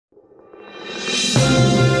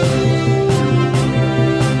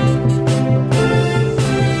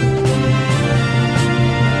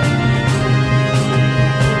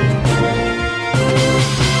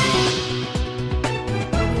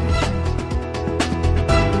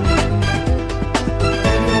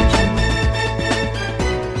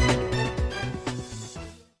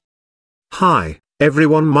Hi,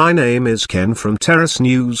 everyone, my name is Ken from Terrace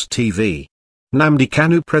News TV. Nnamdi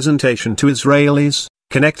Kanu presentation to Israelis,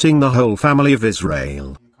 connecting the whole family of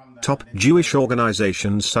Israel. Top Jewish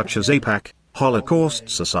organizations such as AIPAC, Holocaust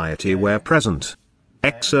Society were present.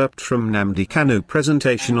 Excerpt from Nnamdi Kanu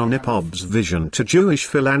presentation on Ipob's vision to Jewish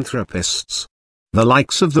philanthropists. The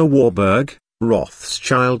likes of the Warburg,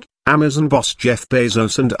 Rothschild, Amazon boss Jeff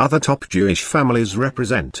Bezos and other top Jewish families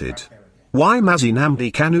represented. Why Mazi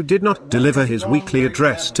Nnamdi Kanu did not deliver his weekly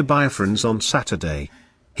address to Biafrans on Saturday.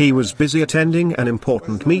 He was busy attending an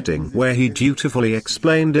important meeting where he dutifully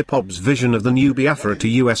explained Ipob's vision of the new Biafra to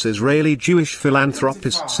US-Israeli Jewish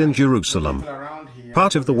philanthropists in Jerusalem.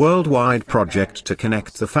 Part of the worldwide project to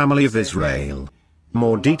connect the family of Israel.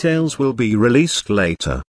 More details will be released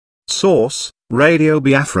later. Source, Radio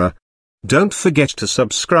Biafra. Don't forget to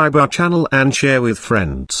subscribe our channel and share with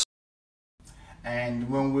friends. And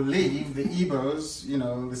when we leave, the Igbos,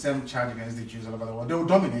 the same charge against the Jews all over the world, they will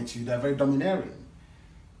dominate you. They're very domineering.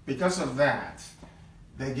 Because of that,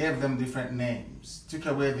 they gave them different names, took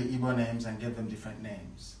away the Igbo names and gave them different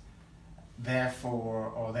names.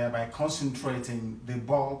 Therefore, or thereby concentrating the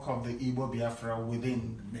bulk of the Igbo Biafra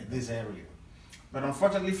within this area. But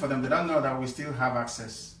unfortunately for them, they don't know that we still have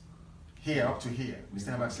access here, up to here. We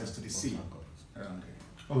still have access to the sea around here.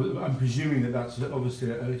 Oh, I'm presuming that that's obviously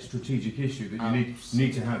a strategic issue, that you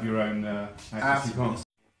need to have your own access.